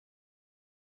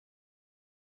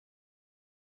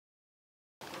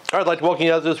All right, I'd like to welcome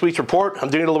you out to this week's report. I'm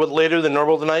doing it a little bit later than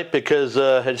normal tonight because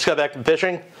I just got back from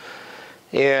fishing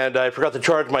and I forgot to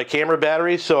charge my camera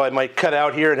battery, so I might cut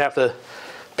out here and have to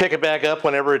pick it back up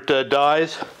whenever it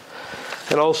dies.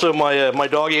 And also my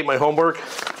dog ate my homework.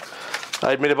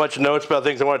 I made a bunch of notes about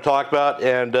things I want to talk about,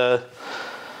 and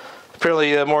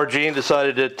apparently Margene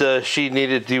decided that she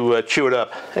needed to chew it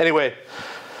up. Anyway,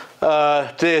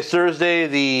 today is Thursday,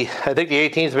 I think the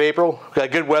 18th of April.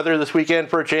 Got good weather this weekend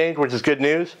for a change, which is good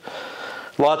news.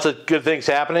 Lots of good things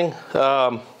happening.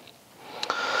 One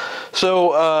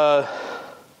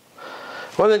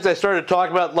of the things I started to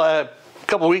talk about a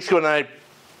couple weeks ago, and I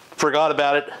forgot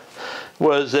about it,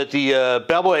 was that the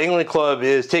Balboa Angling Club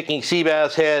is taking sea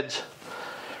bass heads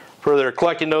for their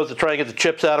collecting those to try and get the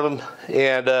chips out of them.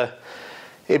 And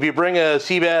if you bring a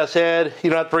sea bass head,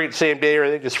 you don't have to bring it the same day or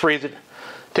anything, just freeze it.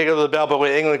 Take it to the Balboa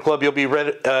Angling Club, you'll be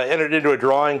entered into a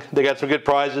drawing. They got some good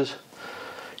prizes.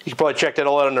 You can probably check that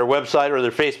all out on their website or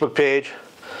their Facebook page.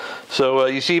 So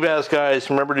you sea bass guys,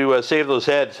 remember to save those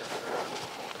heads.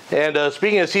 And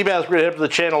speaking of sea bass, we're going to head to the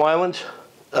Channel Islands.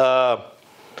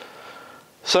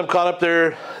 Some caught up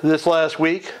there this last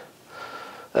week.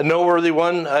 A noteworthy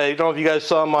one, I don't know if you guys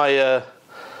saw my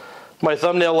my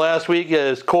thumbnail last week,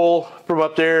 is Cole from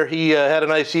up there. He had a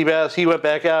nice sea bass. He went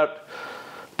back out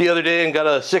the other day and got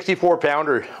a 64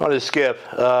 pounder on his skiff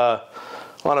on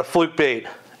a fluke bait,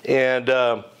 and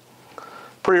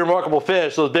pretty remarkable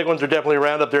fish. Those big ones are definitely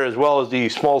around up there, as well as the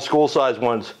small school size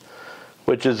ones,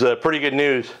 which is pretty good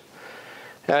news.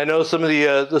 And I know some of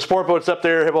the sport boats up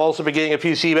there have also been getting a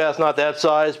few sea bass, not that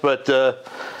size, but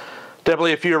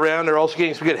definitely a few around. They're also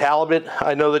getting some good halibut.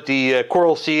 I know that the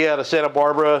Coral Sea out of Santa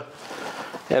Barbara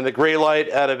and the Gray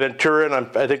Light out of Ventura,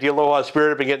 and I think the Aloha Spirit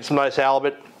have been getting some nice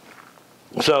halibut.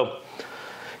 So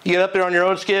you get up there on your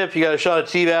own skiff, you got a shot at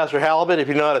sea bass or halibut if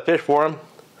you know how to fish for them.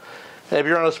 And if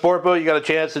you're on a sport boat, you got a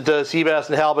chance at sea bass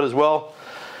and halibut as well.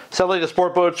 Sounds like the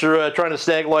sport boats are trying to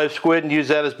snag live squid and use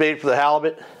that as bait for the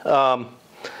halibut.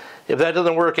 If that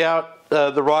doesn't work out,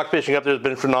 the rock fishing up there has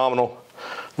been phenomenal.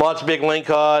 Lots of big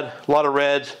lingcod, a lot of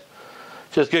reds,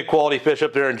 just good quality fish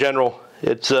up there in general.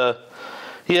 It's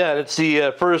yeah, it's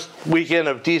the first weekend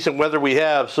of decent weather we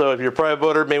have, so if you're a private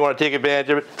boater, you may want to take advantage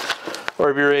of it. Or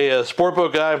if you're a sport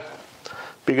boat guy,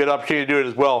 be a good opportunity to do it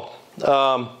as well.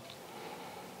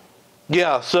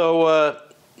 Yeah, so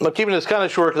I'm keeping this kind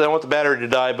of short because I want the battery to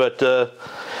die, but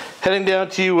heading down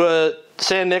to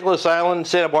San Nicolas Island,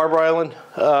 Santa Barbara Island.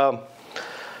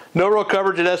 No real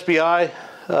coverage at SBI,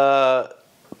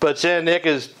 but Santa Nic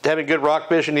is having good rock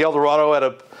fishing. The Eldorado out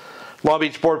of Long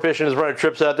Beach Sport Fishing is running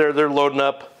trips out there. They're loading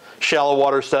up shallow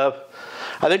water stuff.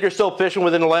 I think they're still fishing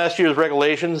within the last year's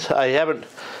regulations.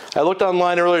 I looked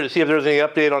online earlier to see if there was any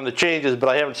update on the changes, but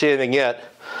I haven't seen anything yet.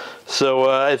 So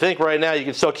I think right now you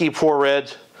can still keep 4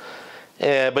 reds,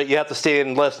 but you have to stay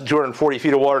in less than 240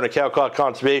 feet of water in the Cowcock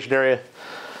Conservation Area.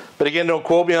 But again, don't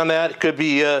quote me on that. It could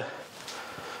be,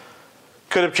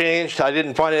 could have changed. I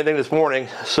didn't find anything this morning.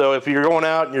 So if you're going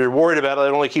out and you're worried about it,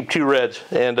 I'd only keep 2 reds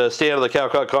and stay out of the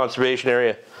Cowcock Conservation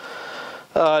Area.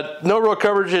 No real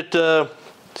coverage at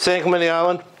San Clemente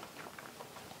Island.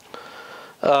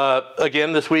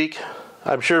 Again this week,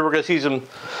 I'm sure we're going to see some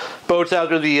boats out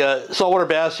there. The Saltwater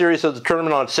Bass Series has a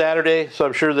tournament on Saturday, so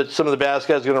I'm sure that some of the bass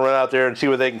guys are going to run out there and see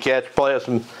what they can catch. Probably have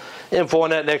some info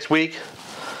on that next week.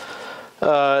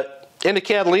 Into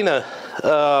Catalina,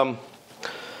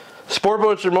 sport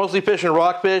boats are mostly fishing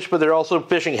rockfish, but they're also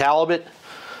fishing halibut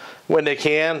when they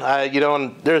can. You know,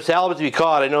 and there's halibut to be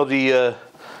caught. I know the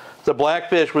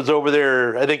blackfish was over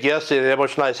there, I think yesterday. They had a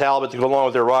bunch of nice halibut to go along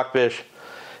with their rockfish.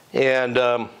 And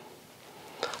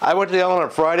I went to the island on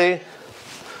Friday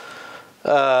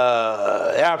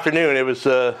afternoon. It was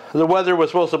the weather was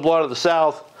supposed to blow out of the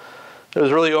south. It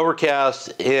was really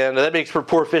overcast, and that makes for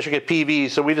poor fishing at PV.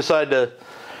 So we decided to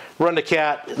run the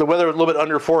Cat. The weather was a little bit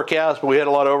under forecast, but we had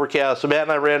a lot of overcast. So Matt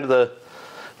and I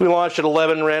we launched at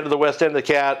 11, ran to the west end of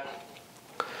the Cat.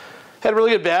 Had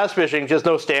really good bass fishing, just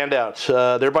no standouts.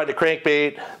 They're biting the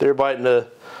crankbait. They're biting the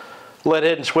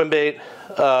leadhead and swim bait.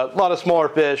 A lot of smaller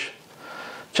fish.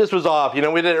 Just was off. You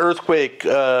know, we did an earthquake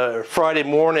Friday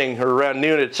morning or around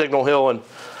noon at Signal Hill, and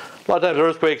a lot of times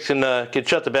earthquakes can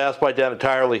shut the bass bite down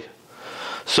entirely.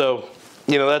 So,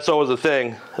 you know, that's always a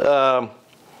thing.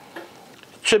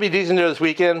 Should be decent there this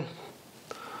weekend.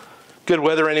 Good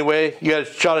weather anyway. You got a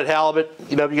shot at halibut.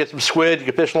 You know, if you get some squid, you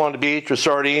can fish along the beach, or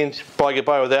sardines. You probably get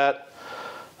by with that.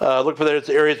 Look for those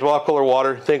areas of off-color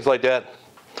water, things like that.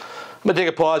 I'm going to take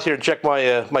a pause here and check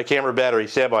my my camera battery.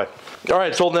 Stand by. All right,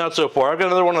 it's holding out so far. I've got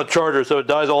another one on the charger, so it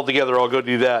dies all together. I'll go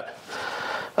do that.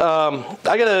 I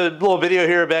got a little video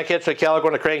here back catching a calico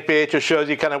on a crankbait. Just shows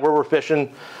you kind of where we're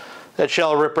fishing. that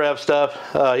shallow riprap stuff.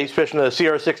 He's fishing a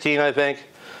CR16, I think.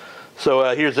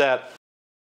 So here's that.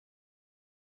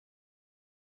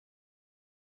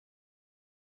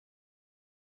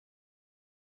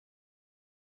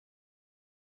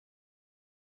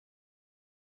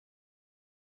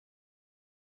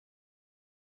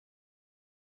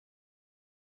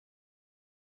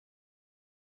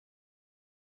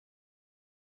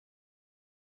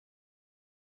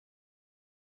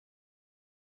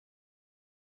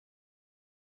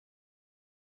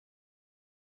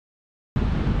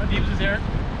 How deep is there?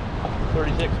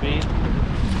 36 feet.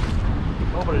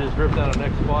 Hoping to just drift down the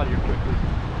next spot here quickly.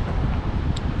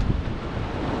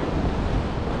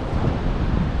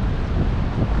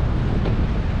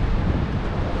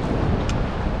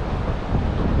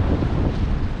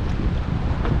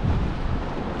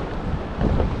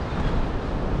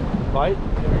 Bight?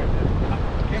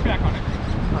 Came back on it.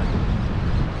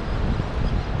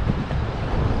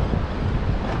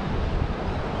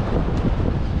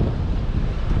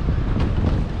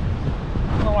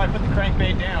 Oh, I put the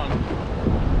crankbait down.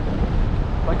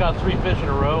 I got 3 fish in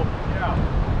a row. Yeah.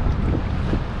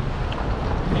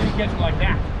 You need to catch them like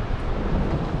that.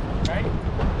 Right?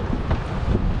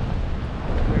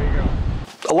 There you go.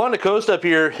 Along the coast up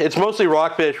here, it's mostly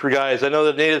rockfish for guys. I know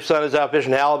the native son is out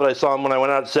fishing halibut. I saw him when I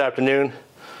went out this afternoon.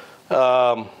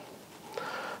 The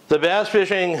bass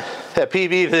fishing at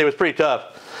PV today was pretty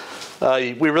tough.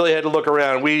 We really had to look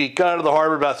around. We got out of the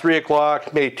harbor about 3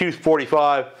 o'clock, maybe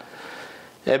 2:45,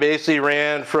 and basically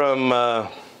ran from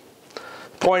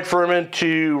Point Furman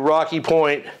to Rocky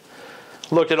Point,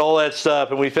 looked at all that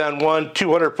stuff, and we found one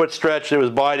 200-foot stretch that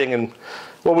was biting, and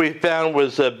what we found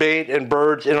was bait and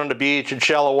birds in on the beach and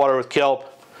shallow water with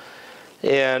kelp.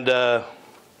 And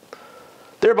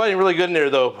they're biting really good in there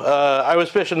though. I was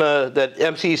fishing that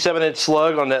MC 7-inch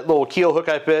slug on that little keel hook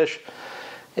I fish,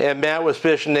 and Matt was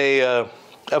fishing a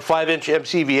 5-inch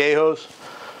MC Viejos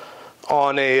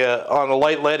on a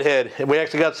light lead head. And we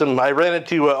actually got some, I ran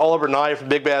into Oliver Nye from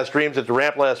Big Bass Dreams at the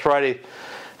ramp last Friday,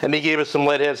 and he gave us some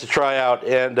lead heads to try out.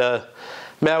 And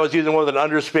Matt was using one with an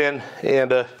underspin,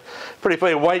 and pretty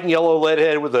funny white and yellow lead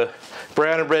head with a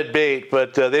brown and red bait,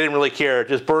 but they didn't really care.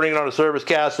 Just burning it on the surface,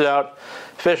 cast it out,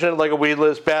 fishing it like a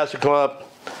weedless, bass would come up,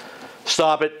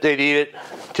 stop it, they'd eat it,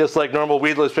 just like normal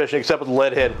weedless fishing except with the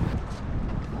lead head.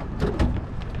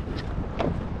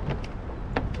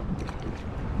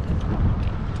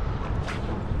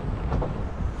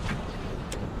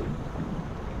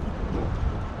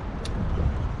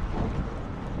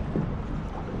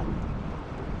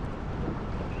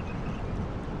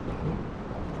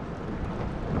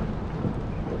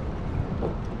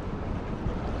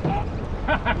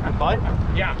 Bight?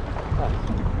 Yeah.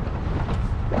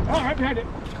 Oh, right behind it.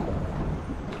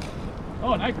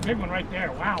 Oh, nice big one right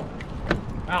there. Wow.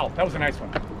 Wow, that was a nice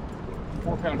one.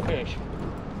 4-pound fish.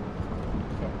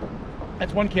 So,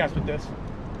 that's one cast with this.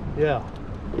 Yeah.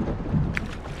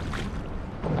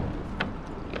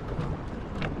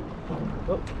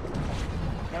 Oh.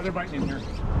 Now they're biting in here.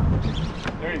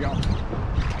 There you go.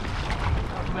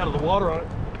 Come out of the water on it.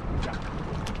 Yeah.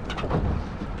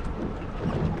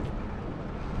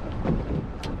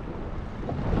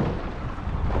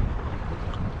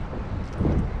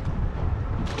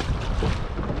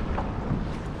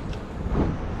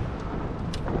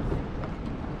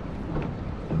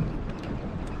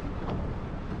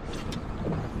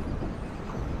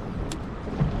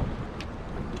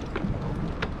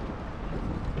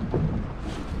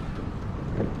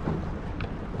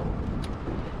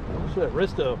 Shit,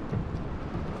 Risto.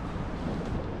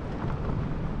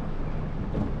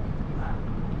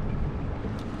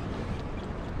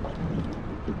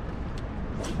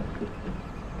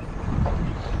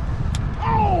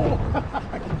 Oh!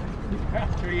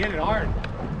 You hit it hard.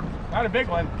 Not a big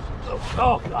one.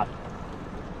 Oh, God.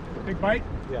 Big bite?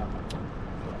 Yeah.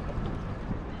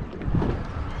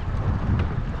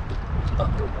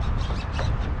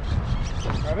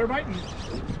 Now they're biting.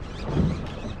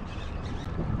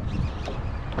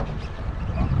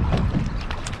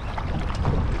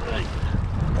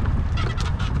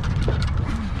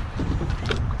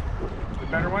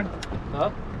 The better one?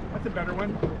 Huh? That's a better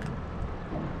one.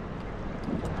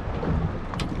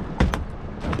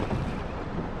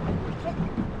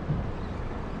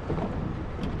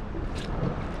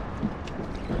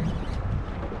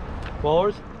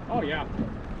 Ballers? Oh, yeah.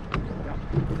 Yeah.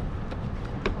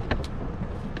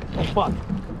 Oh, fuck.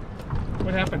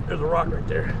 What happened? There's a rock right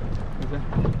there.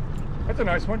 That's a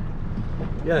nice one.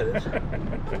 Yeah, it is.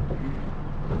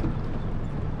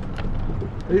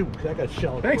 Ooh, that got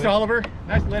shallow. Thanks, quick. Oliver.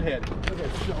 Nice lead head. That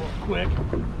got shallow quick.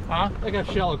 Huh? That got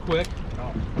shallow quick.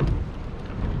 Oh.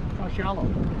 Oh, shallow?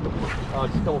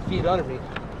 Just a couple feet under me.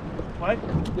 What?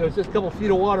 There's just a couple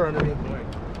feet of water under me. Boy.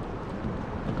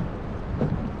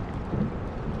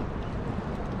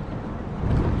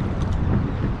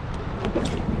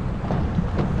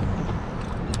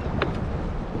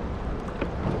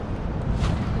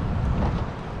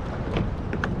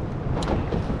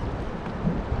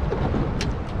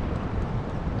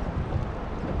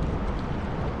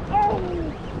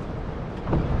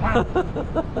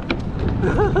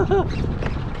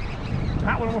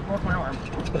 That one almost broke my arm.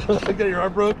 I got your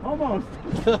arm broke? Almost.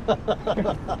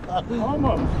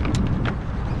 Almost.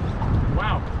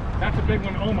 Wow, that's a big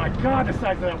one. Oh my God, the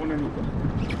size of that one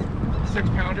underneath. 6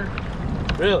 pounder.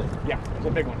 Really? Yeah, it's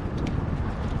a big one.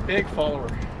 Big follower.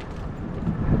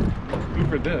 Good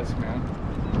for this, man.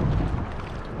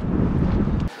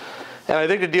 And I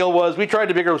think the deal was we tried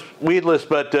the bigger weedless,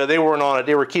 but they weren't on it.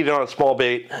 They were keeping on a small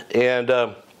bait.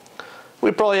 And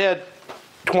we probably had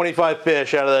 25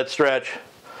 fish out of that stretch.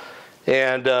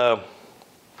 And so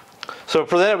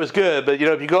for that it was good. But you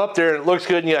know, if you go up there and it looks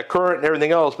good and you got current and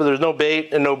everything else, but there's no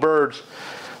bait and no birds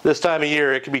this time of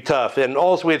year, it can be tough. And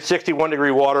also we had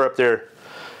 61-degree water up there,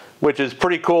 which is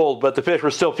pretty cold, but the fish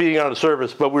were still feeding on the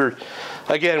surface. But we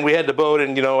had the boat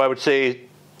in, you know, I would say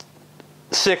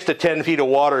 6 to 10 feet of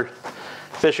water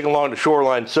fishing along the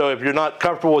shoreline. So if you're not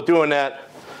comfortable with doing that,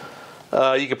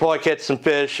 you could probably catch some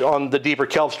fish on the deeper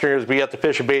kelp stringers, but you have to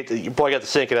fish a bait that you probably got to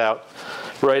sink it out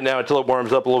right now until it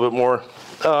warms up a little bit more.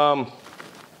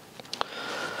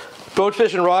 Boat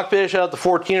fish and rockfish out at the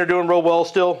 14 are doing real well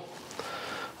still.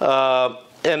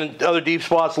 And other deep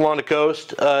spots along the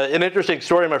coast. An interesting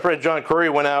story, my friend John Curry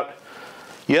went out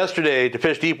yesterday to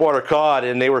fish deep water cod,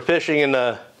 and they were fishing in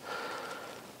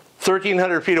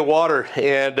 1,300 feet of water,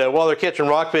 and while they're catching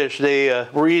rockfish, they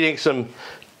were eating some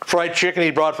fried chicken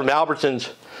he brought from Albertsons,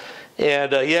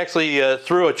 and he actually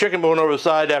threw a chicken bone over the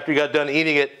side after he got done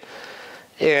eating it,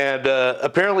 and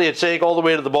apparently it sank all the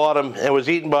way to the bottom and was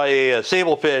eaten by a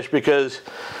sablefish, because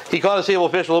he caught a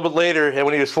sablefish a little bit later, and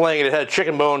when he was filleting it, it had a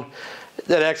chicken bone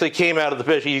that actually came out of the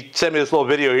fish. He sent me this little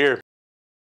video here.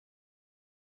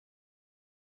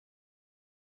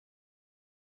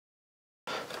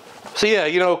 So yeah,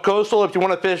 you know, coastal, if you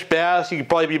want to fish bass, you could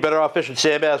probably be better off fishing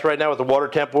sand bass right now with the water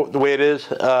temp the way it is,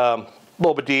 a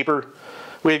little bit deeper.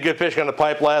 We had good fishing on the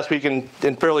pipe last week in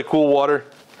fairly cool water.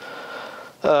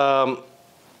 Down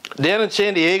in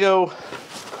San Diego,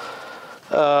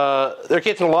 they're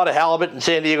catching a lot of halibut in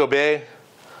San Diego Bay.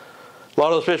 A lot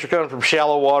of those fish are coming from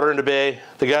shallow water in the bay.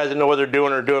 The guys that know what they're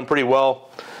doing are doing pretty well.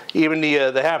 Even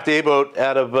the half-day boat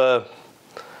out of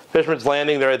Fisherman's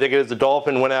Landing there, I think it is, the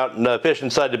Dolphin, went out and fished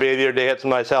inside the bay the other day, had some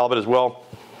nice halibut as well.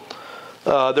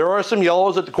 There are some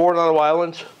yellows at the Coronado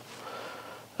Islands.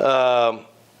 No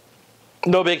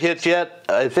big hits yet.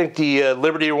 I think the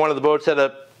Liberty, or one of the boats, had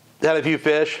a few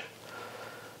fish,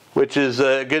 which is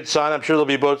a good sign. I'm sure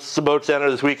there'll be some boats down there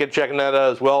this weekend checking that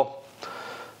out as well.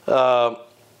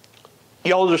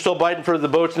 Yellows are still biting for the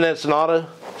boats in Ensenada,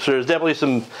 so there's definitely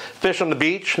some fish on the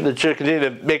beach that should continue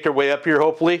to make their way up here,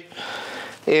 hopefully.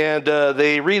 And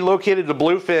they relocated the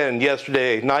bluefin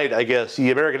yesterday night, I guess.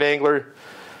 The American Angler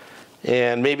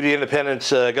and maybe the Independents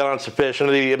got on some fish. I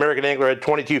know the American Angler had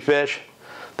 22 fish.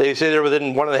 They say they're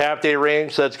within 1.5 day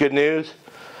range, so that's good news.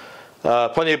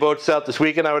 Plenty of boats out this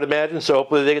weekend, I would imagine, so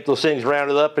hopefully they get those things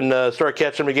rounded up and start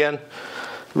catching them again.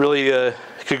 Really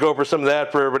could go for some of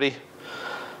that for everybody.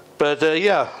 But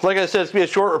yeah, like I said, it's going to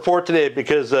be a short report today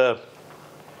because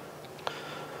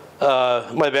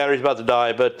my battery's about to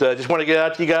die, but I just want to get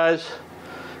out to you guys,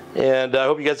 and I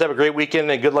hope you guys have a great weekend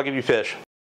and good luck if you fish.